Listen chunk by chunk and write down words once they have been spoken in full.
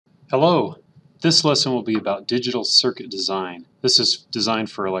Hello! This lesson will be about digital circuit design. This is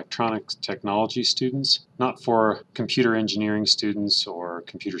designed for electronics technology students, not for computer engineering students or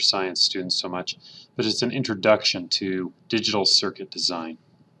computer science students so much, but it's an introduction to digital circuit design.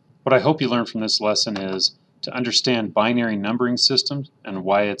 What I hope you learn from this lesson is to understand binary numbering systems and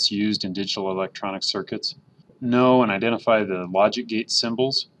why it's used in digital electronic circuits, know and identify the logic gate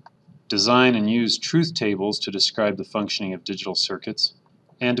symbols, design and use truth tables to describe the functioning of digital circuits,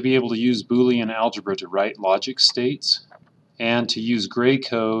 and to be able to use Boolean algebra to write logic states, and to use gray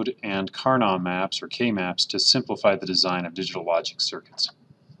code and Karnaugh maps or K-maps to simplify the design of digital logic circuits.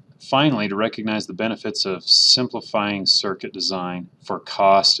 Finally, to recognize the benefits of simplifying circuit design for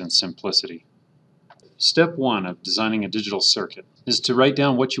cost and simplicity. Step one of designing a digital circuit is to write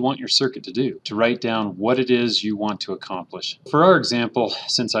down what you want your circuit to do, to write down what it is you want to accomplish. For our example,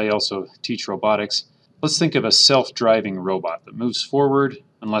 since I also teach robotics, let's think of a self-driving robot that moves forward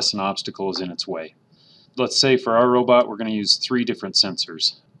unless an obstacle is in its way. Let's say for our robot we're going to use 3 different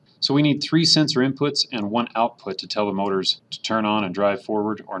sensors. So we need 3 sensor inputs and 1 output to tell the motors to turn on and drive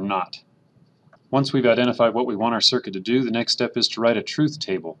forward or not. Once we've identified what we want our circuit to do, the next step is to write a truth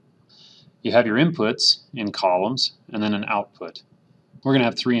table. You have your inputs in columns and then an output. We're going to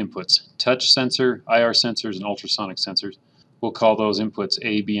have 3 inputs: touch sensor, IR sensors, and ultrasonic sensors. We'll call those inputs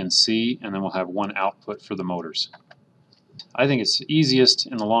A, B, and C, and then we'll have 1 output for the motors. I think it's easiest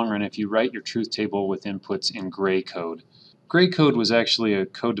in the long run if you write your truth table with inputs in gray code. Gray code was actually a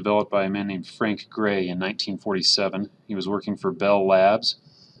code developed by a man named Frank Gray in 1947. He was working for Bell Labs.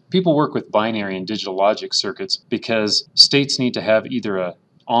 People work with binary and digital logic circuits because states need to have either a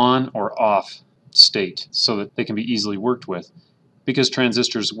on or off state so that they can be easily worked with. Because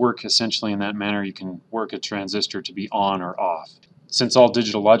transistors work essentially in that manner, you can work a transistor to be on or off. Since all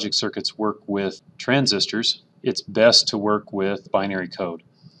digital logic circuits work with transistors, it's best to work with binary code.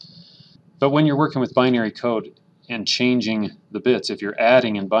 But when you're working with binary code and changing the bits, if you're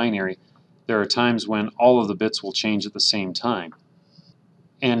adding in binary, there are times when all of the bits will change at the same time.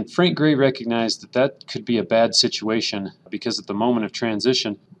 And Frank Gray recognized that that could be a bad situation because at the moment of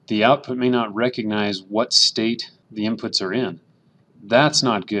transition, the output may not recognize what state the inputs are in. That's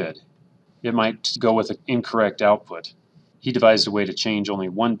not good. It might go with an incorrect output. He devised a way to change only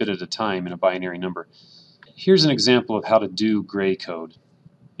 1 bit at a time in a binary number. Here's an example of how to do gray code.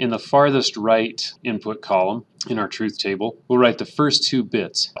 In the farthest right input column in our truth table, we'll write the first 2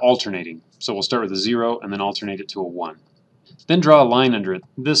 bits alternating. So we'll start with a 0 and then alternate it to a 1. Then draw a line under it,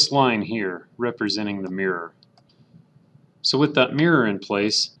 this line here representing the mirror. So with that mirror in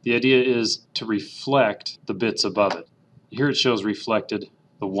place, the idea is to reflect the bits above it. Here it shows reflected,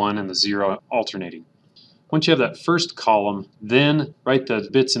 the 1 and the 0 alternating. Once you have that first column, then write the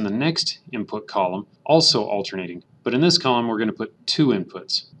bits in the next input column, also alternating. But in this column, we're going to put 2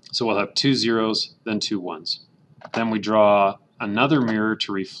 inputs. So we'll have 2 zeros, then 2 1s. Then we draw another mirror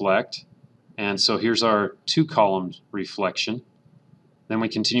to reflect. And so here's our 2-column reflection. Then we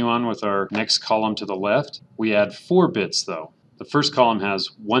continue on with our next column to the left. We add 4 bits though. The first column has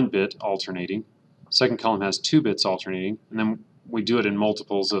 1 bit alternating. Second column has 2 bits alternating, and then we do it in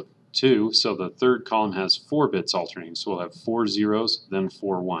multiples of 2, so the third column has 4 bits alternating. So we'll have 4 zeros, then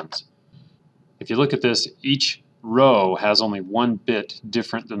 4 1s. If you look at this, each row has only 1 bit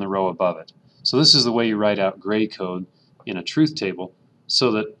different than the row above it. So this is the way you write out gray code in a truth table,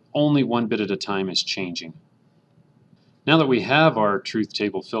 so that only 1 bit at a time is changing. Now that we have our truth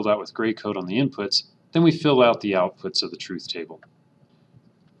table filled out with gray code on the inputs, then we fill out the outputs of the truth table.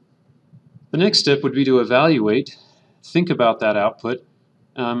 The next step would be to evaluate, think about that output,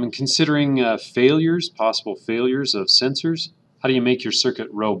 and considering failures, possible failures of sensors. How do you make your circuit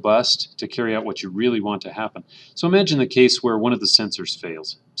robust to carry out what you really want to happen? So imagine the case where one of the sensors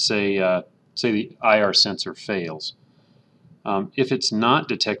fails. Say the IR sensor fails. If it's not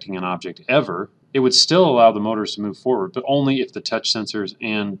detecting an object ever, it would still allow the motors to move forward, but only if the touch sensors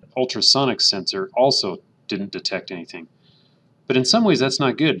and ultrasonic sensor also didn't detect anything. But in some ways that's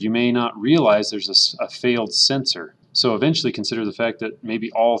not good. You may not realize there's a failed sensor. So eventually consider the fact that maybe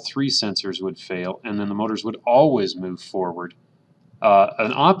all 3 sensors would fail and then the motors would always move forward.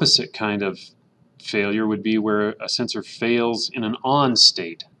 An opposite kind of failure would be where a sensor fails in an on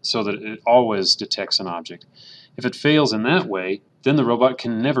state so that it always detects an object. If it fails in that way, then the robot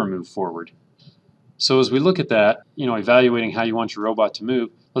can never move forward. So as we look at that, evaluating how you want your robot to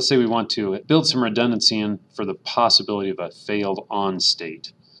move, let's say we want to build some redundancy in for the possibility of a failed on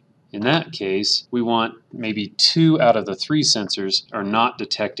state. In that case, we want maybe 2 out of the 3 sensors are not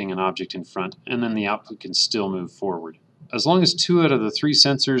detecting an object in front, and then the output can still move forward. As long as 2 out of the 3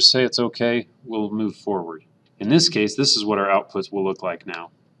 sensors say it's okay, we'll move forward. In this case, this is what our outputs will look like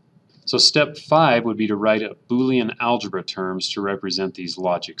now. So step 5 would be to write a Boolean algebra terms to represent these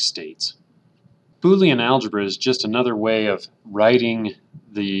logic states. Boolean algebra is just another way of writing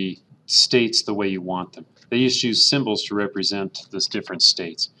the states the way you want them. They just use symbols to represent these different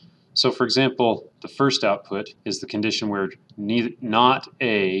states. So for example, the first output is the condition where not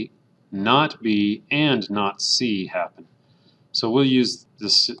A, not B, and not C happen. So we'll use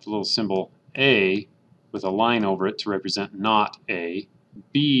this little symbol A with a line over it to represent not A,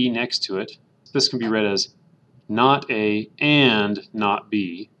 B next to it. This can be read as not A and not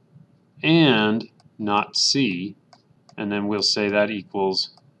B, and not C, and then we'll say that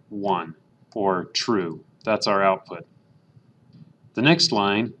equals 1, or true. That's our output. The next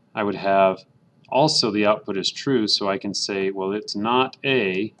line, I would have also the output is true, so I can say, well, it's not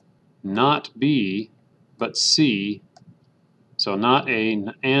A, not B, but C. So not A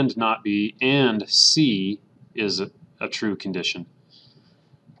and not B and C is a true condition.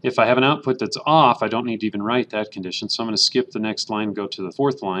 If I have an output that's off, I don't need to even write that condition, so I'm going to skip the next line and go to the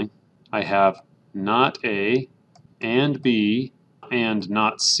fourth line. I have not A and B and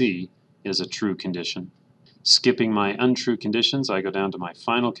not C is a true condition. Skipping my untrue conditions, I go down to my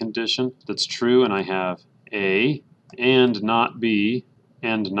final condition that's true, and I have A and not B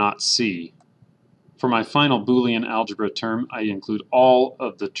and not C. For my final Boolean algebra term, I include all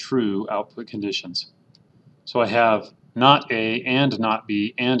of the true output conditions. So I have not A and not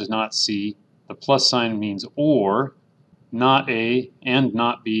B and not C. The plus sign means or, not A and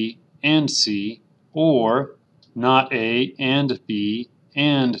not B and C, or not A and B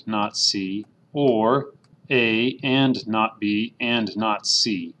and not C, or A and not B and not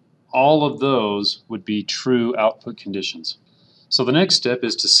C. All of those would be true output conditions. So the next step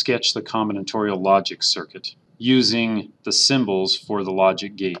is to sketch the combinatorial logic circuit using the symbols for the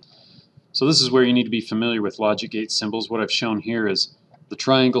logic gate. So this is where you need to be familiar with logic gate symbols. What I've shown here is the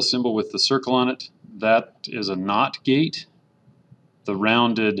triangle symbol with the circle on it. That is a NOT gate. The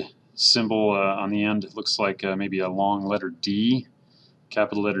rounded symbol on the end looks like maybe a long letter D,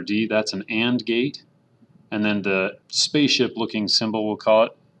 capital letter D. That's an AND gate. And then the spaceship looking symbol, we'll call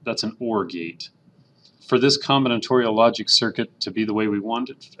it, that's an OR gate. For this combinatorial logic circuit to be the way we want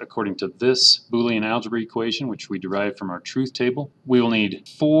it, according to this Boolean algebra equation, which we derived from our truth table, we will need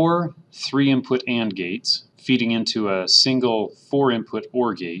 4 3-input AND gates feeding into a single 4-input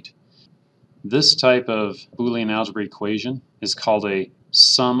OR gate. This type of Boolean algebra equation is called a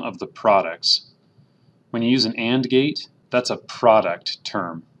sum of the products. When you use an AND gate, that's a product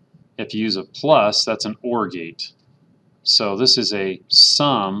term. If you use a plus, that's an OR gate. So this is a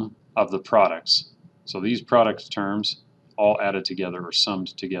sum of the products. So these product terms all added together or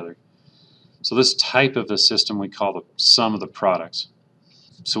summed together. So this type of a system we call the sum of the products.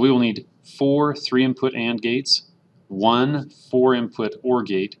 So we will need 4 3-input AND gates, 1 4-input OR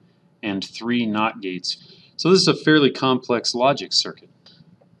gate, and 3 NOT gates. So this is a fairly complex logic circuit.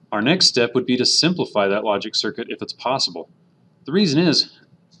 Our next step would be to simplify that logic circuit if it's possible. The reason is,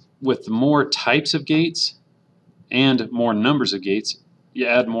 with more types of gates and more numbers of gates, you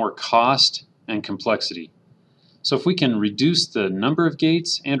add more cost and complexity. So if we can reduce the number of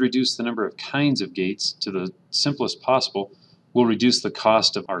gates and reduce the number of kinds of gates to the simplest possible, we'll reduce the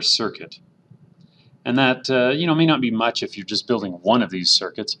cost of our circuit. And that may not be much if you're just building one of these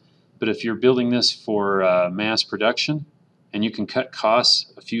circuits, but if you're building this for mass production and you can cut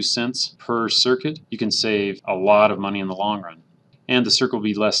costs a few cents per circuit, you can save a lot of money in the long run. And the circuit will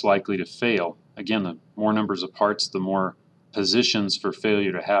be less likely to fail. Again, the more numbers of parts, the more positions for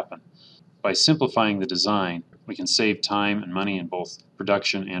failure to happen. By simplifying the design, we can save time and money in both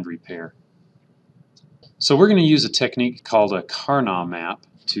production and repair. So we're going to use a technique called a Karnaugh map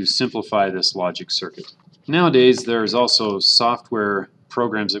to simplify this logic circuit. Nowadays, there's also software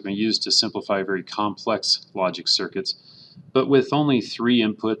programs that can be used to simplify very complex logic circuits, but with only 3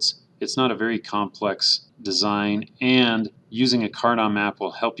 inputs, it's not a very complex design, and using a Karnaugh map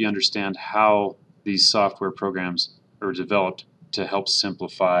will help you understand how these software programs are developed to help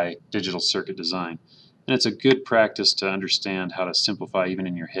simplify digital circuit design. And it's a good practice to understand how to simplify even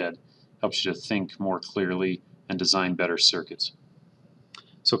in your head. Helps you to think more clearly and design better circuits.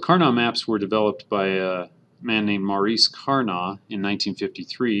 So Karnaugh maps were developed by a man named Maurice Karnaugh in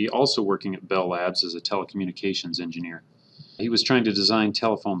 1953, also working at Bell Labs as a telecommunications engineer. He was trying to design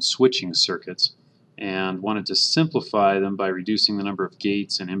telephone switching circuits and wanted to simplify them by reducing the number of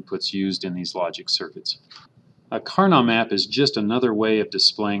gates and inputs used in these logic circuits. A Karnaugh map is just another way of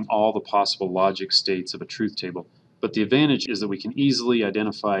displaying all the possible logic states of a truth table, but the advantage is that we can easily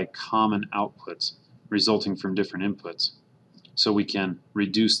identify common outputs resulting from different inputs, so we can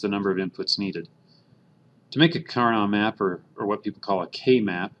reduce the number of inputs needed. To make a Karnaugh map, or what people call a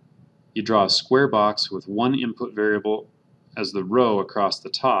K-map, You draw a square box with one input variable as the row across the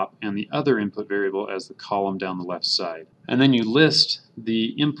top and the other input variable as the column down the left side. And then you list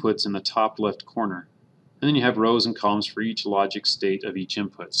the inputs in the top left corner. And then you have rows and columns for each logic state of each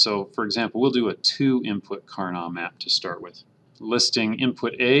input. So for example, we'll do a 2-input Karnaugh map to start with. Listing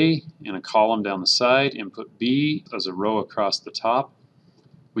input A in a column down the side, input B as a row across the top.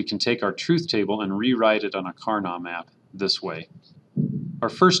 We can take our truth table and rewrite it on a Karnaugh map this way. Our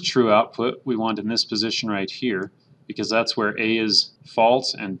first true output we want in this position right here, because that's where A is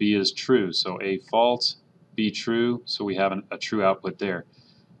false and B is true. So A false, B true, so we have a true output there.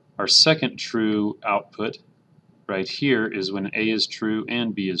 Our second true output right here is when A is true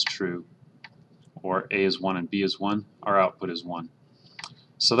and B is true, or A is 1 and B is 1, our output is 1.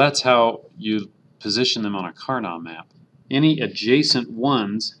 So that's how you position them on a Karnaugh map. Any adjacent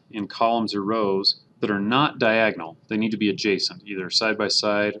ones in columns or rows that are not diagonal, they need to be adjacent, either side by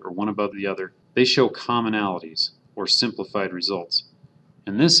side or one above the other. They show commonalities or simplified results.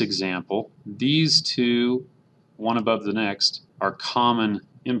 In this example, these two, one above the next, are common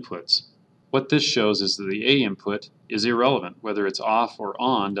inputs. What this shows is that the A input is irrelevant. Whether it's off or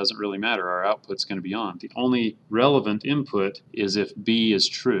on doesn't really matter. Our output's going to be on. The only relevant input is if B is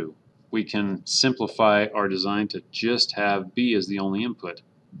true. We can simplify our design to just have B as the only input.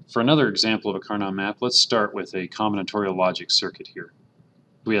 For another example of a Karnaugh map, let's start with a combinatorial logic circuit here.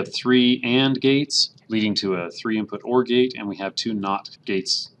 We have 3 AND gates leading to a 3-input OR gate, and we have 2 NOT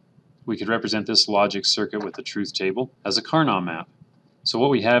gates. We could represent this logic circuit with the truth table as a Karnaugh map. So what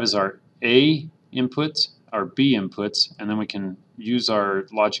we have is our A inputs, our B inputs, and then we can use our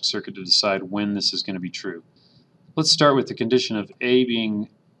logic circuit to decide when this is going to be true. Let's start with the condition of A being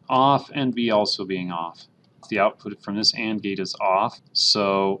off and B also being off. The output from this AND gate is off,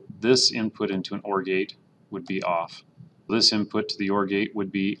 so this input into an OR gate would be off. This input to the OR gate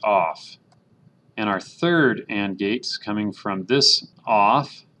would be off. And our third AND gate is coming from this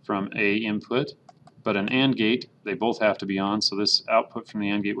off from A input, but an AND gate, they both have to be on, so this output from the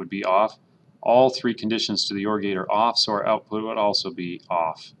AND gate would be off. All 3 conditions to the OR gate are off, so our output would also be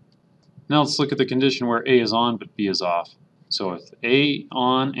off. Now let's look at the condition where A is on but B is off. So with A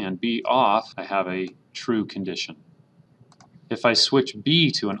on and B off, I have a true condition. If I switch B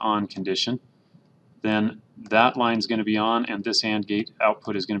to an on condition, then that line is going to be on and this AND gate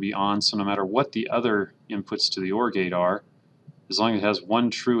output is going to be on, so no matter what the other inputs to the OR gate are, as long as it has one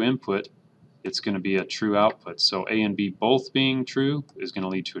true input, it's going to be a true output. So A and B both being true is going to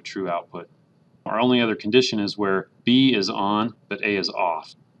lead to a true output. Our only other condition is where B is on but A is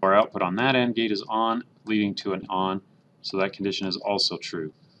off. Our output on that AND gate is on, leading to an on, so that condition is also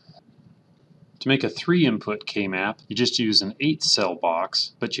true. To make a 3-input K-map, you just use an 8-cell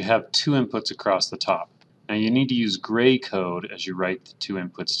box, but you have 2 inputs across the top. Now you need to use gray code as you write the 2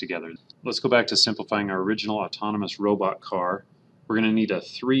 inputs together. Let's go back to simplifying our original autonomous robot car. We're going to need a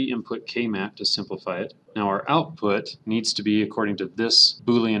 3-input K-map to simplify it. Now our output needs to be according to this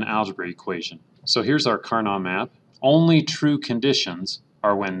Boolean algebra equation. So here's our Karnaugh map. Only true conditions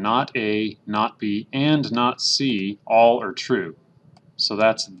are when not A, not B, and not C all are true. So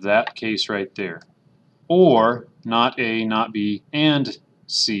that's that case right there. Or not A, not B, and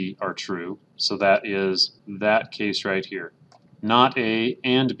C are true. So that is that case right here. Not A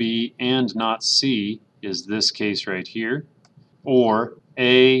and B and not C is this case right here. Or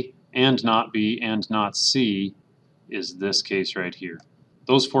A and not B and not C is this case right here.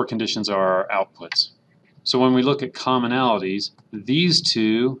 Those 4 conditions are our outputs. So when we look at commonalities, these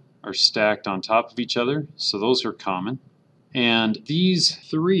 2 are stacked on top of each other, so those are common. And these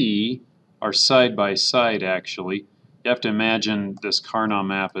 3 are side by side actually. You have to imagine this Karnaugh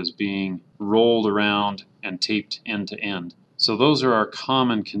map as being rolled around and taped end to end. So those are our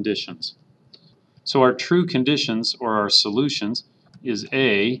common conditions. So our true conditions, or our solutions, is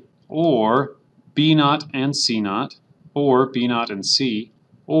A, or B naught and C naught, or B naught and C,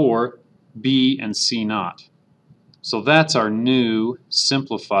 or B and C naught. So that's our new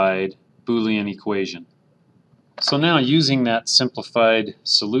simplified Boolean equation. So now using that simplified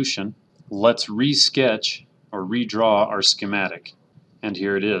solution, let's re-sketch or redraw our schematic. And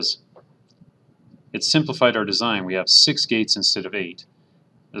here it is. It's simplified our design. We have 6 gates instead of 8.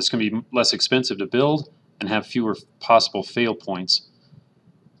 It's going to be less expensive to build and have fewer possible fail points.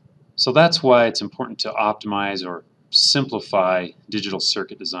 So that's why it's important to optimize or simplify digital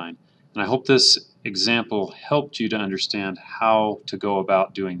circuit design. And I hope this example helped you to understand how to go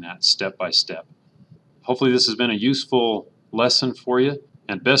about doing that step by step. Hopefully this has been a useful lesson for you,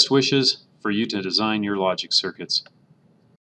 and best wishes for you to design your logic circuits.